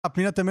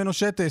פנינה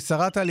תמנו-שטה,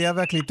 שרת העלייה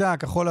והקליטה,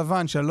 כחול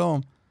לבן, שלום.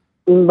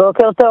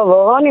 בוקר טוב,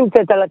 אורון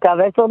נמצאת על הקו,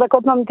 10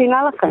 דקות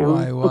ממתינה לכם.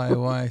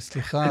 וואי,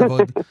 סליחה,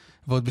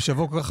 ועוד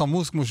בשבוע כל כך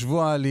עמוס כמו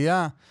שבוע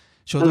העלייה.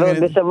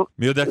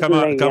 מי יודע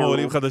כמה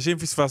עולים חדשים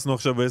פספסנו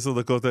עכשיו ב10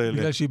 דקות האלה.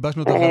 בגלל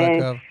שיבשנו אותך על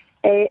הקו.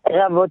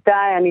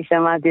 רבותיי, אני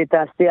שמעתי את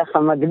השיח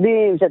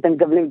המקדים, שאתם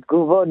מקבלים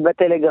תגובות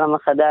בטלגרם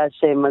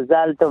החדש,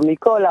 מזל טוב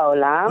מכל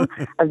העולם,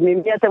 אז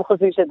ממי אתם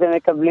חושבים שאתם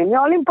מקבלים?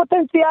 מעולים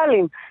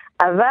פוטנציאליים,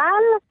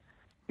 אבל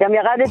גם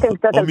ירדתם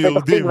קצת על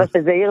פתח תקווה,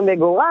 שזה עיר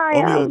מגוריי.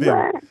 או מיורדים.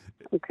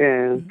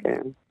 כן.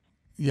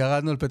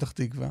 ירדנו על פתח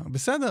תקווה.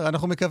 בסדר,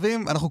 אנחנו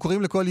מקווים, אנחנו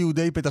קוראים לכל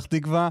יהודי פתח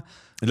תקווה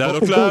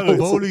לעלות לארץ.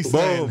 בואו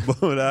לישראל.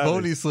 בואו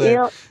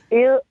לישראל.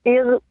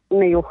 עיר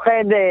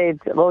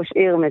מיוחדת, ראש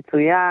עיר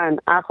מצוין,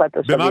 אחלה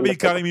תושבים. במה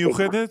בעיקר היא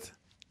מיוחדת?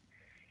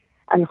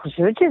 אני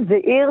חושבת שזה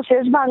עיר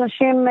שיש בה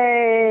אנשים,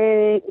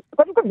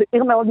 קודם כל זה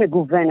עיר מאוד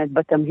מגוונת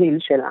בתמהיל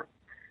שלה.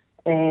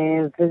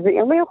 וזה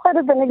עיר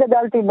מיוחדת ואני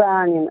גדלתי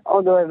בה, אני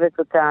מאוד אוהבת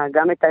אותה,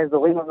 גם את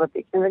האזורים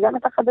הוותיקים וגם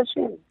את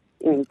החדשים.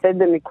 היא נמצאת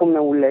במיקום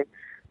מעולה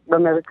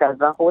במרכז,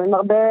 ואנחנו רואים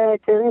הרבה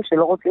צעירים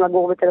שלא רוצים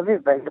לגור בתל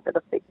אביב, והם בפתח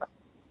תקווה.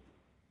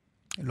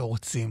 לא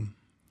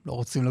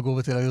רוצים לגור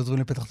בתל אביב, עוזרים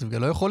לפתח תקווה,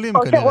 לא יכולים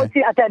כנראה.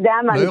 אתה יודע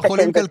מה, לא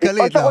יכולים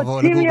כלכלית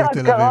לעבור לגור בתל אביב. או שרוצים להיות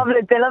קרוב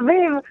לתל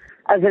אביב,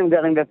 אז הם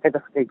גרים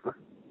בפתח תקווה.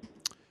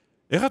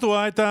 איך את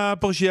רואה את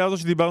הפרשייה הזו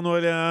שדיברנו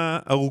עליה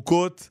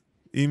ארוכות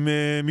עם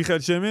מיכאל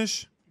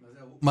שמש?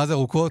 מה זה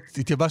ארוכות?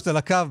 התייבשת על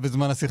הקו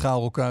בזמן השיחה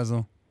הארוכה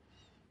הזו.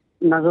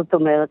 מה זאת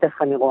אומרת,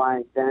 איך אני רואה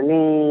את זה?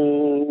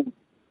 אני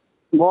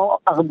כמו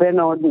הרבה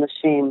מאוד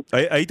נשים.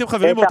 הייתם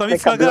חברים באותה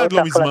מפלגה עד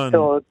לא מזמן,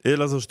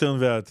 אלעזר, שטרן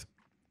ואת.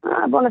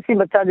 בוא נשים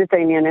בצד את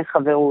הענייני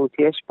חברות.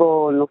 יש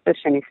פה נושא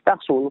שנפתח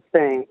שהוא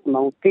נושא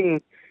מהותי,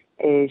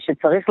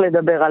 שצריך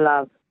לדבר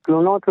עליו.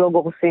 תלונות לא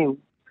גורסים.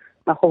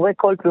 מאחורי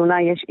כל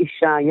תלונה יש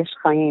אישה, יש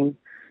חיים.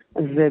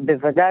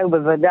 ובוודאי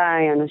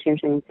ובוודאי אנשים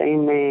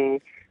שנמצאים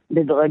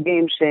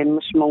בדרגים שהם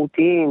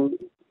משמעותיים,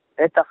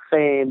 בטח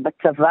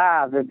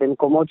בצבא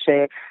ובמקומות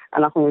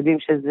שאנחנו יודעים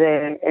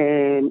שזה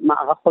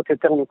מערכות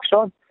יותר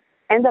נוקשות.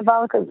 אין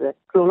דבר כזה.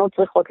 תלונות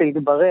צריכות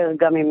להתברר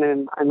גם אם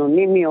הן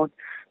אנונימיות.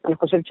 אני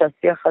חושבת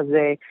שהשיח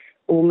הזה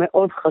הוא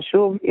מאוד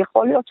חשוב.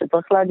 יכול להיות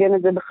שצריך לעגן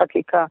את זה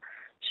בחקיקה,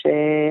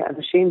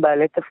 שאנשים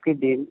בעלי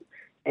תפקידים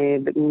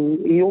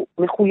יהיו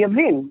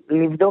מחויבים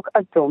לבדוק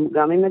עד תום,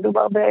 גם אם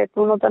מדובר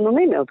בתלונות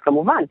אנונימיות,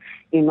 כמובן,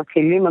 עם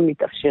הכלים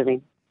המתאפשרים.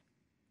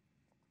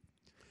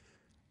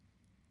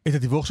 את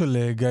הדיווח של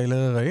גיא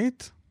לרר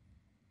ראית?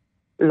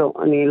 לא,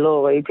 אני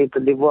לא ראיתי את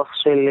הדיווח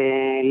של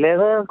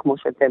לרר, כמו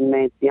שאתם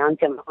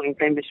ציינתם, אנחנו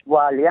נמצאים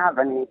בשבוע העלייה,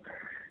 ואני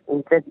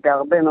נמצאת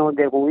בהרבה מאוד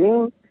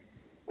אירועים.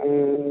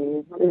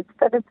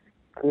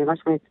 אני ממש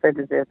מצפת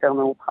את זה יותר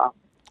מאוחר.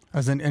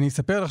 אז אני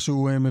אספר לך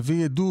שהוא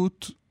מביא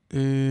עדות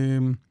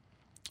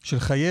של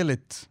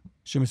חיילת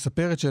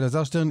שמספרת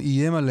שאלעזר שטרן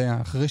איים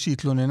עליה אחרי שהיא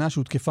התלוננה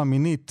שהותקפה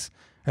מינית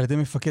על ידי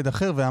מפקד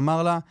אחר,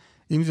 ואמר לה,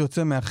 אם זה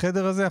יוצא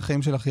מהחדר הזה,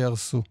 החיים שלך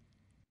יהרסו.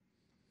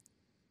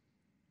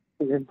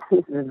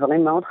 זה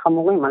דברים מאוד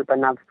חמורים על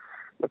פניו,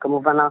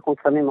 וכמובן אנחנו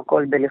שמים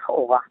הכל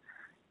בלכאורה.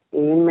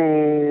 אם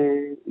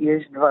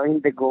יש דברים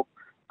בגו,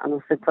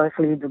 הנושא צריך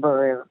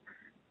להתברר.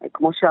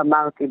 כמו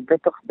שאמרתי,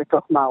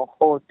 בתוך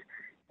מערכות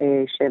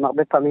שהן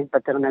הרבה פעמים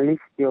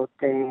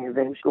פטרנליסטיות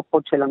והן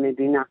שלוחות של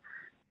המדינה,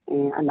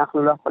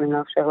 אנחנו לא יכולים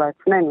לאפשר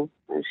לעצמנו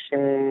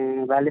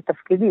שבעלי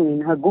תפקידים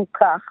ינהגו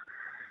כך,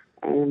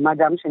 מה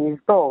גם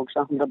שנזכור,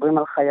 כשאנחנו מדברים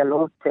על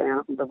חיילות,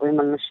 אנחנו מדברים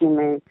על נשים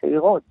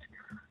צעירות,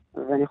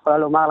 ואני יכולה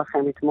לומר לכם,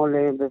 אתמול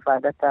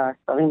בוועדת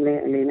השרים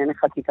לענייני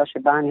חקיקה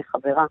שבה אני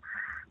חברה,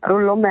 עלו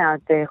לא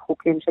מעט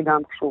חוקים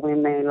שגם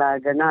קשורים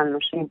להגנה על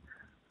נשים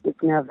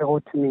מפני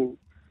עבירות מין.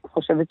 אני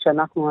חושבת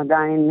שאנחנו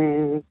עדיין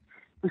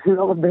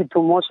לא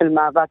בעיצומו של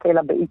מאבק,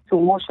 אלא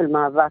בעיצומו של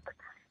מאבק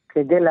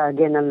כדי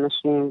להגן על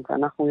נשים,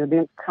 ואנחנו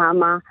יודעים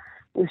כמה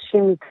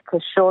נשים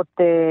מתקשות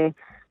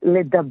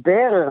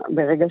לדבר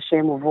ברגע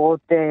שהן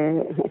עוברות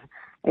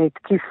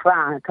תקיפה,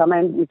 כמה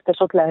הן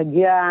מתקשות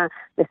להגיע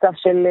לסף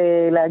של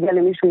להגיע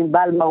למישהו עם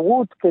בעל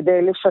מרות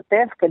כדי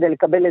לשתף, כדי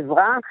לקבל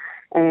עזרה,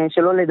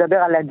 שלא לדבר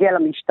על להגיע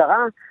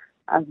למשטרה.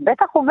 אז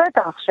בטח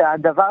ובטח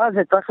שהדבר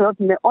הזה צריך להיות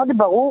מאוד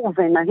ברור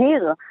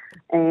ונהיר,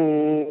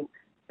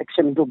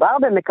 וכשמדובר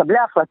במקבלי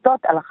ההחלטות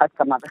על אחת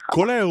כמה וכמה.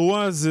 כל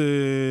האירוע הזה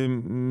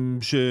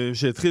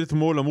שהתחיל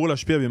אתמול אמור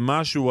להשפיע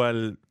במשהו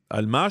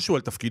על משהו,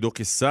 על תפקידו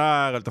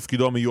כשר, על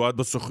תפקידו המיועד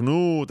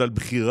בסוכנות, על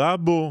בחירה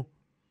בו?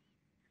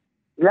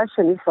 בגלל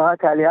שאני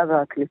שרת העלייה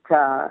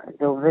והקליטה,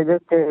 זה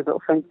עובדת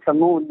באופן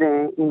צמוד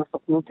עם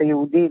הסוכנות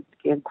היהודית,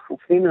 כי הם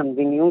כפופים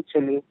למדיניות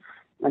שלי,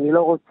 ואני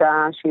לא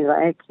רוצה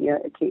שיראה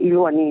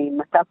כאילו אני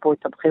מטה פה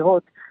את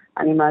הבחירות.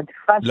 אני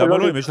מעדיפה שלא למה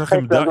לא? אם יש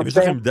לכם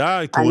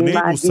דעה עקרונית,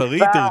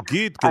 מוסרית,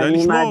 ערכית, כדאי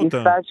לשמוע אותה.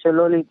 אני מעדיפה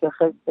שלא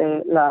להתייחס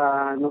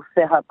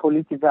לנושא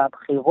הפוליטי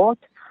והבחירות.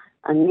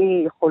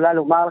 אני יכולה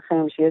לומר לכם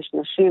שיש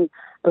נשים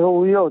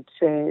ראויות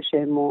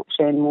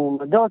שהן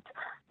מועמדות,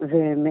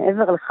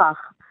 ומעבר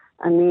לכך,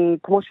 אני,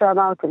 כמו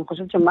שאמרתי, אני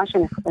חושבת שמה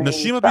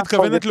נשים את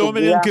מתכוונת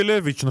לעומר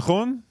ינקלביץ',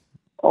 נכון?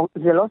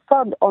 זה לא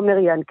סוד, עומר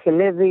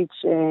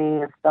ינקלביץ',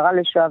 השרה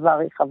לשעבר,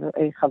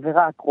 היא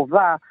חברה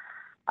הקרובה,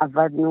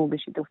 עבדנו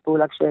בשיתוף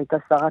פעולה כשהייתה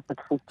שרת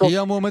התפוצות. היא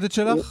המועמדת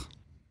שלך?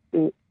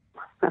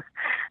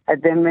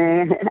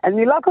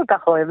 אני לא כל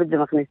כך אוהבת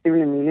שמכניסים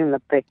לי מילים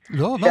לפה.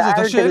 לא, מה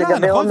זאת השאלה?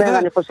 נכון,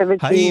 אני חושבת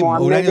שהיא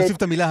מועמדת. אולי נוסיף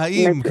את המילה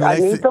האם,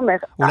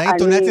 אולי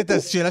תונצת את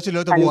השאלה שלי לא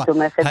יותר ברורה. אני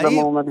תומכת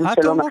במועמדות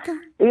שלו.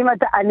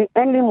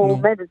 אין לי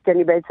מועמדת, כי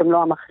אני בעצם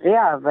לא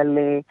המכריעה, אבל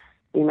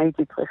אם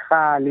הייתי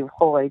צריכה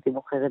לבחור, הייתי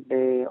בוחרת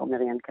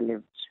בעומר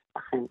ינקלביץ',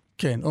 אכן.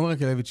 כן, עומר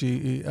ינקלביץ',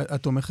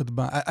 את תומכת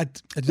בה.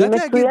 היא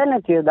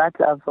מצוינת, היא יודעת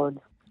לעבוד.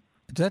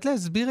 את יודעת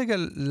להסביר רגע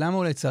למה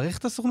אולי צריך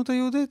את הסוכנות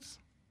היהודית?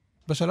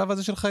 בשלב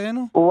הזה של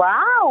חיינו?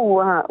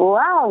 וואו,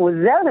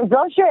 זו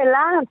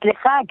שאלה,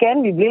 סליחה, כן,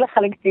 מבלי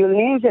לחלק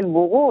ציונים של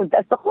בורות.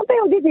 הסוכנות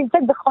היהודית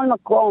נמצאת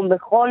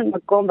בכל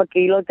מקום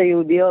בקהילות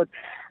היהודיות.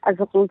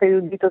 הסוכנות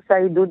היהודית עושה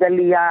עידוד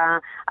עלייה,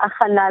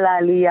 הכנה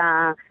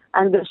לעלייה,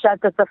 הנגשת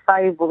השפה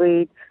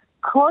העברית.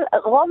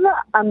 רוב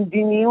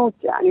המדיניות,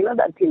 אני לא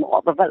יודעת אם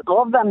רוב, אבל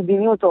רוב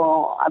המדיניות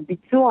או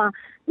הביצוע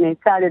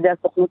נעשה על ידי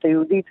הסוכנות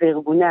היהודית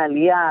וארגוני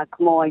העלייה,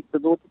 כמו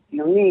ההסתדרות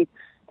הציונית,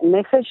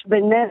 נפש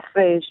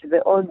בנפש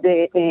ועוד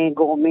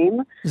גורמים.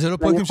 זה לא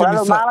פרויקטים של משרד.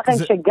 ואני יכולה לומר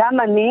לכם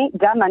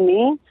שגם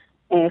אני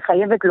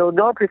חייבת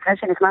להודות, לפני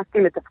שנכנסתי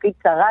לתפקיד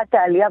שרת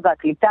העלייה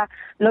והקליטה,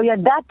 לא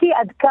ידעתי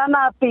עד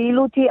כמה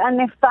הפעילות היא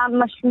ענפה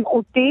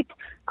משמעותית,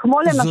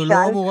 כמו למשל... זו לא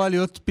אמורה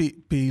להיות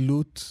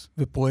פעילות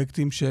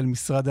ופרויקטים של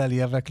משרד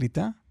העלייה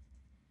והקליטה?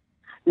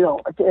 לא,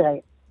 תראה,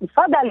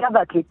 משרד העלייה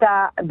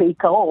והקליטה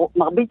בעיקרו,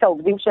 מרבית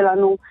העובדים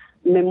שלנו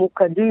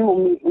ממוקדים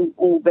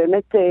הוא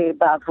באמת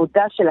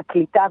בעבודה של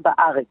הקליטה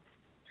בארץ.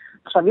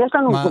 עכשיו, יש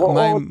לנו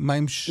זרועות, מה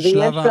עם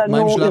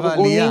שלב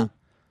העלייה?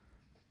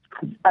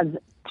 אז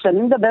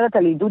כשאני מדברת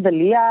על עידוד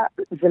עלייה,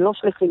 זה לא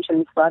שליחים של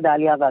משרד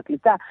העלייה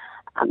והקליטה.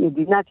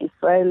 מדינת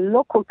ישראל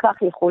לא כל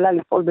כך יכולה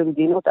לפעול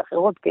במדינות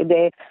אחרות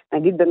כדי,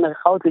 נגיד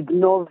במרכאות,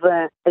 לגנוב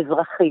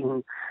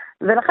אזרחים.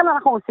 ולכן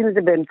אנחנו עושים את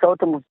זה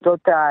באמצעות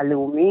המוסדות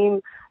הלאומיים,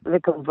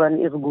 וכמובן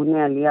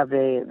ארגוני עלייה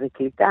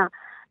וקליטה.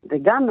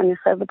 וגם אני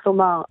חייבת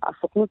לומר,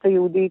 הסוכנות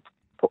היהודית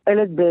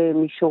פועלת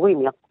במישורים,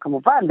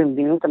 כמובן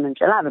במדיניות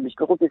הממשלה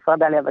ובשליחות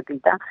משרד העלייה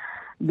והקליטה,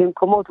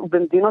 במקומות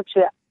ובמדינות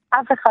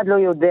שאף אחד לא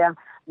יודע,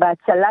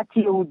 בהצלת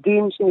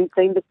יהודים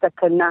שנמצאים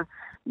בסכנה,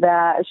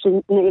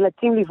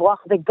 שנאלצים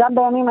לברוח, וגם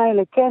בימים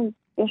האלה, כן,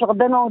 יש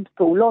הרבה מאוד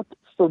פעולות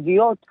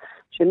סודיות,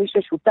 שמי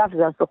ששותף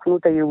זה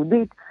הסוכנות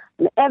היהודית,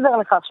 מעבר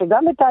לכך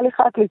שגם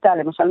בתהליכי הקליטה,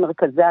 למשל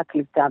מרכזי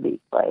הקליטה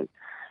בישראל,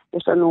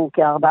 יש לנו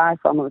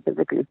כ-14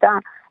 מרכזי קליטה,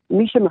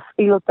 מי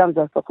שמפעיל אותם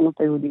זה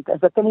הסוכנות היהודית. אז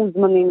אתם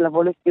מוזמנים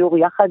לבוא לסיור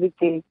יחד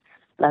איתי,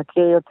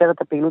 להכיר יותר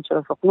את הפעילות של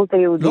הסוכנות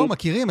היהודית. לא,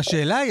 מכירים.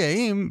 השאלה היא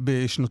האם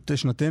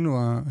בשנתנו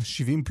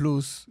ה-70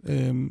 פלוס,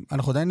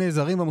 אנחנו עדיין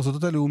נעזרים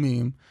במוסדות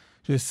הלאומיים,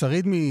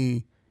 ששריד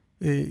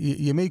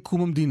מימי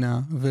קום המדינה,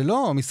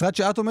 ולא, המשרד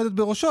שאת עומדת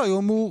בראשו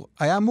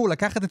היה אמור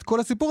לקחת את כל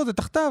הסיפור הזה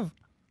תחתיו.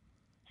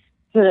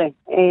 תראה,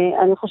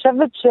 אני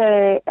חושבת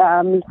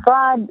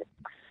שהמשרד,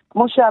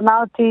 כמו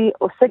שאמרתי,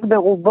 עוסק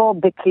ברובו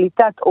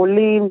בקליטת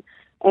עולים,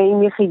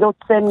 עם יחידות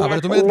צמח. אבל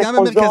את אומרת, גם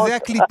במרכזי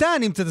הקליטה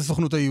נמצאת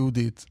הסוכנות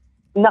היהודית.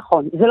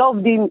 נכון, זה לא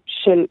עובדים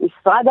של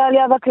משרד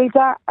העלייה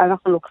והקליטה,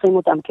 אנחנו לוקחים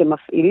אותם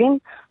כמפעילים,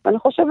 ואני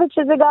חושבת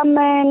שזה גם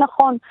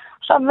נכון.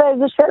 עכשיו,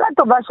 זו שאלה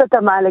טובה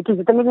שאתה מעלה, כי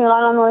זה תמיד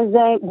נראה לנו איזה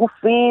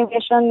גופים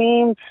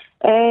ישנים,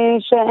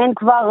 שאין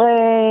כבר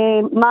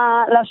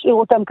מה להשאיר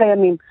אותם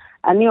קיימים.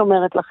 אני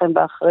אומרת לכם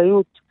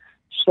באחריות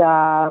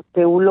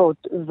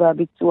שהפעולות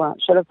והביצוע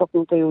של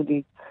הסוכנות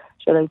היהודית,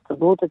 של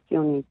ההסתדרות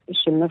הציונית,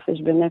 של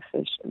נפש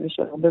בנפש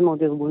ושל הרבה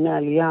מאוד ארגוני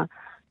עלייה,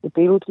 זו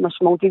פעילות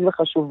משמעותית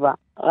וחשובה.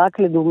 רק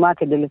לדוגמה,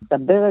 כדי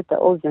לסבר את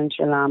האוזן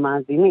של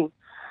המאזינים,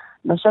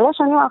 בשלוש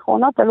שנים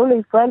האחרונות עלו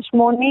לישראל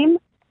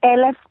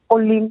 80,000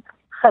 עולים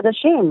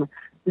חדשים.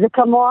 זה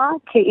כמוה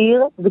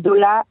כעיר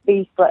גדולה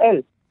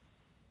בישראל.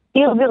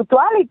 עיר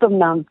וירטואלית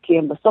אמנם, כי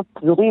הם בסוף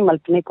פזורים על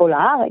פני כל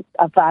הארץ,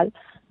 אבל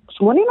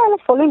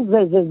 80,000 עולים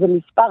זה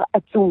מספר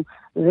עצום,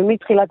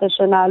 ומתחילת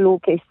השנה עלו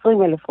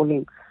כ-20,000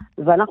 עולים.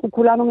 ואנחנו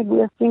כולנו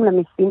מגויסים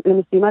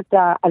למשימת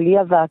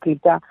העלייה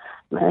והקליטה.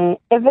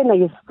 אבן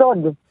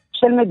היסוד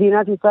של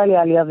מדינת ישראל היא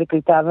העלייה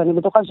וקליטה, ואני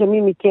בטוחה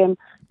שמי מכם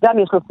גם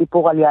יש לו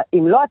סיפור עלייה.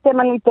 אם לא אתם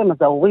עליתם,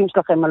 אז ההורים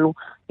שלכם עלו.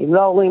 אם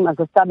לא ההורים, אז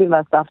הסבים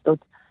והסבתות.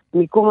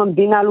 מקום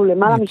המדינה עלו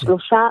למעלה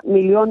מ3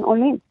 מיליון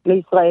עולים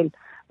לישראל.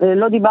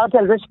 ולא דיברתי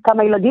על זה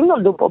שכמה ילדים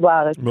נולדו פה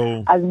בארץ.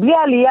 אז בלי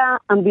העלייה,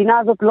 המדינה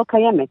הזאת לא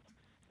קיימת.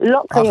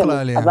 לא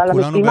קיימת, אבל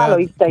המשימה לא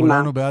הסתיימה.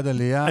 כולנו בעד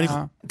עלייה.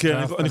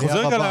 אני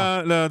חוזר רגע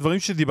לדברים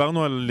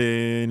שדיברנו על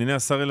ענייני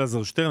השר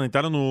אלעזר שטרן.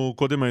 הייתה לנו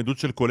קודם העדות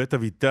של קולט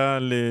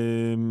אביטל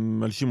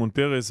על שמעון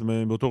פרס,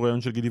 באותו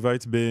ראיון של גידי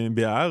וייץ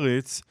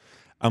בהארץ.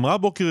 אמרה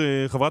בוקר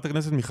חברת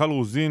הכנסת מיכל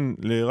רוזין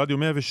לרדיו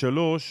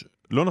 103,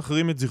 לא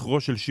נחרים את זכרו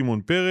של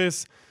שמעון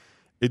פרס.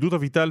 עדות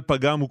אביטל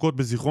פגעה עמוקות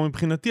בזכרו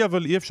מבחינתי,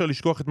 אבל אי אפשר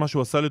לשכוח את מה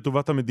שהוא עשה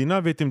לטובת המדינה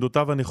ואת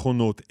עמדותיו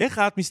הנכונות. איך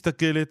את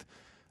מסתכלת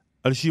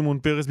על שמעון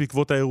פרס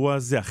בעקבות האירוע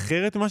הזה,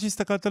 אחרת ממה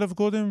שהסתכלת עליו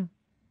קודם?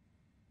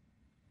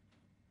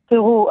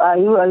 תראו,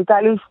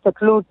 הייתה לי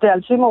הסתכלות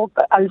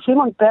על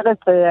שמעון פרס,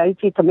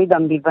 הייתי תמיד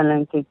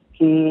אמביוולנטית,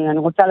 כי אני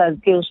רוצה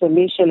להזכיר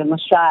שמי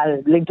שלמשל,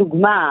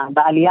 לדוגמה,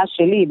 בעלייה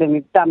שלי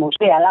במבצע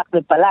משה, הלך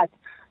ופלט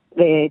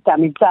את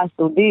המבצע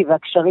הסעודי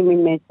והקשרים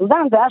עם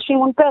סודן, זה היה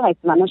שמעון פרס,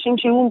 ואנשים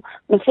שילמו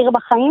מחיר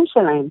בחיים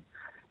שלהם.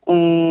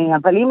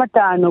 אבל אם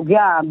אתה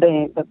נוגע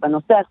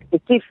בנושא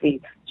הספציפי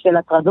של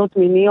הטרדות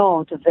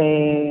מיניות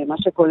ומה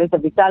שקולט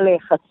אביטל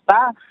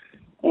חשפה,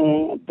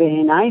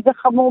 בעיניי זה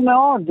חמור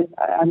מאוד.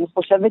 אני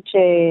חושבת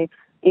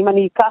שאם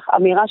אני אקח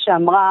אמירה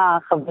שאמרה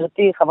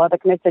חברתי, חברת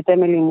הכנסת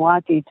אמילי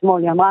מואטי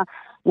אתמול, היא אמרה,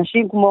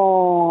 נשים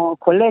כמו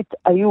קולט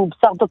היו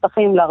בשר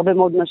תותחים להרבה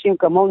מאוד נשים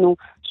כמונו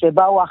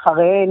שבאו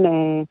אחריהן,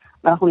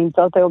 ואנחנו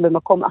נמצאות היום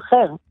במקום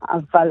אחר,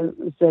 אבל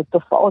זה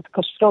תופעות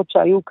קשות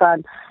שהיו כאן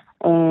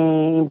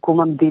עם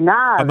קום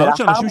המדינה. אמרת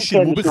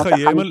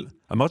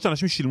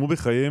שאנשים שילמו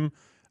בחייהם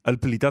על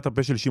פליטת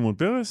הפה של שמעון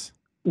פרס?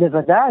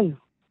 בוודאי,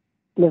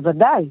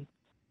 בוודאי.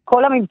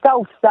 כל המבצע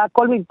הופסק,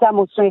 כל מבצע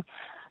משה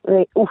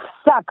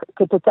הופסק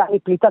כתוצאה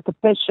מפליטת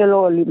הפה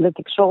שלו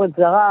לתקשורת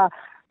זרה.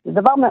 זה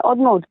דבר מאוד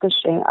מאוד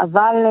קשה,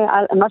 אבל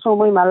מה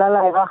שאומרים, עלה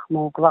להירחמו,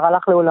 הוא כבר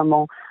הלך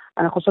לעולמו.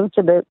 אני חושבת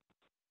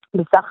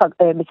שבסך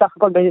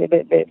הכל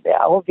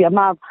בערוב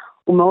ימיו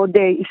הוא מאוד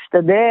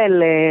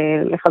השתדל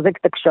לחזק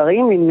את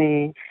הקשרים עם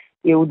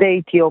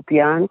יהודי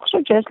אתיופיה. אני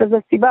חושבת שיש לזה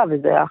סיבה,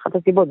 וזה אחת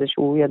הסיבות, זה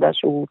שהוא ידע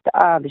שהוא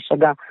טעה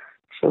ושגה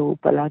כשהוא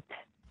פלט.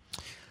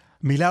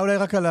 מילה אולי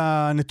רק על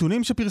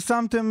הנתונים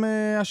שפרסמתם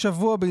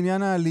השבוע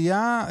בעניין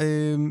העלייה,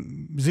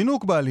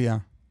 זינוק בעלייה.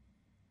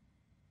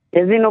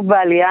 יש זינוק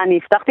בעלייה, אני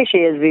הבטחתי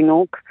שיש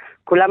זינוק,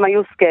 כולם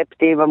היו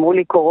סקפטיים, אמרו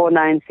לי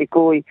קורונה, אין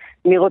סיכוי,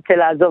 מי רוצה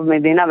לעזוב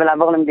מדינה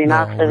ולעבור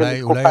למדינה אחרת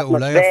בתקופת משבר.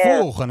 אולי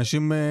הפוך,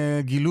 אנשים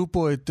גילו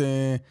פה את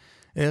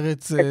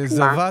ארץ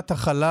זבת,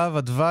 החלב,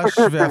 הדבש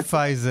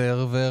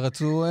והפייזר,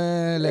 ורצו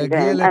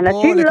להגיע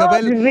לפה,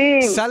 לקבל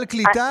סל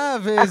קליטה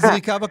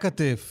וזריקה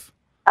בכתף.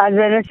 אז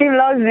אנשים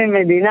לא עוזבים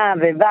מדינה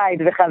ובית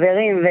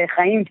וחברים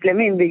וחיים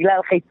שלמים בגלל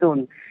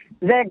חיסון.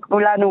 זה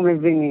כולנו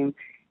מבינים.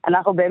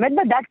 אנחנו באמת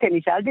בדקתם,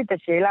 שאלתי את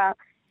השאלה,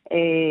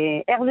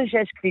 איך זה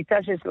שיש קפיצה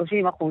של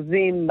 30%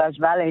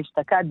 בהשוואה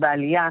להשתקד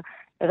בעלייה.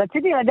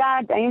 רציתי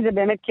לדעת האם זה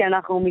באמת כי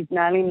אנחנו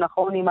מתנהלים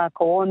נכון עם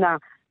הקורונה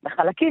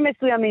בחלקים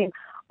מסוימים,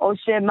 או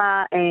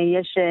שמה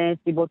יש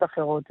סיבות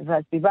אחרות.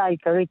 והסיבה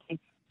העיקרית היא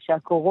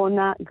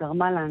שהקורונה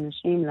גרמה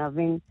לאנשים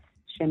להבין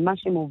שמה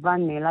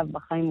שמובן מאליו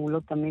בחיים הוא לא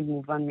תמיד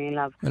מובן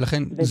מאליו.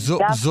 ולכן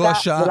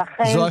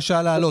זו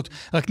השעה לעלות.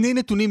 רק תני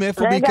נתונים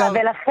מאיפה בעיקר...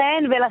 רגע,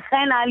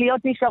 ולכן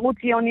העליות נשארו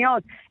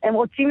ציוניות. הם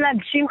רוצים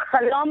להגשים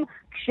חלום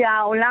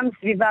כשהעולם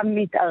סביבם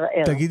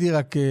מתערער. תגידי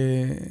רק,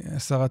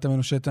 השרה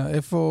תמנו-שטה,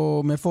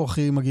 מאיפה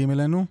אורחים מגיעים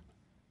אלינו?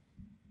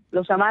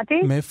 לא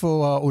שמעתי? מאיפה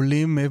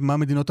העולים, מה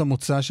מדינות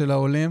המוצא של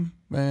העולים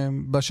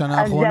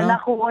בשנה האחרונה? אז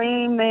אנחנו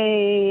רואים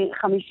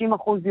 50%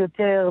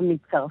 יותר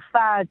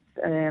מצרפת,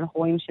 אנחנו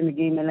רואים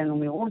שמגיעים אלינו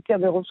מרוסיה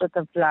בראש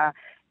הטבלה,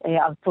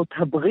 ארצות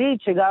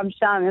הברית, שגם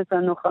שם יש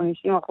לנו 50%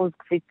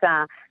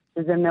 קפיצה,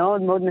 שזה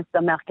מאוד מאוד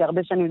משמח, כי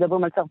הרבה שנים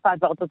מדברים על צרפת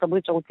וארצות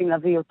הברית שרוצים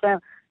להביא יותר,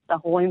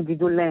 אנחנו רואים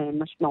גידול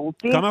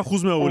משמעותי. כמה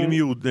אחוז מהעולים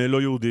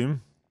לא יהודים?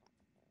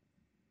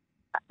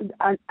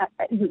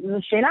 זו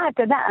שאלה,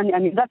 אתה יודע,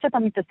 אני יודעת שאתה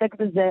מתעסק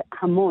בזה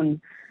המון.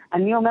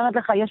 אני אומרת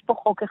לך, יש פה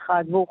חוק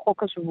אחד, והוא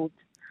חוק השבות.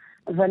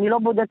 ואני לא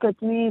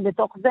בודקת מי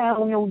בתוך זה,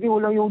 הוא יהודי או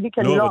לא יהודי,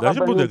 כי אני לא... ודאי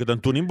שבודקת,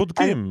 הנתונים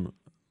בודקים.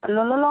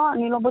 לא,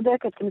 אני לא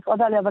בודקת, כי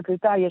משרד העלייה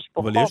והקליטה יש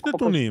פה חוק. אבל יש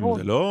נתונים,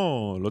 זה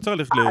לא צריך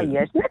ללכת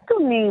יש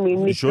נתונים,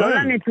 אם נשאול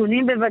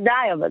הנתונים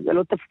בוודאי, אבל זה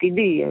לא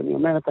תפקידי, אני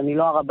אומרת, אני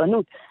לא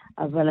הרבנות,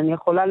 אבל אני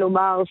יכולה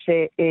לומר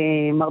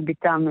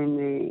שמרביתם הם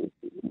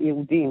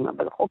יהודים,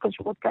 אבל חוק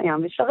השבות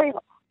קיים ושריר.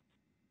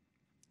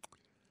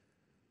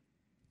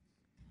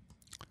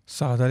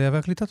 שרת העלייה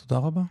והקליטה,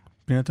 תודה רבה.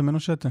 פנינה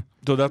תמנו-שטה.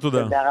 תודה.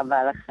 תודה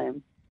רבה לכם.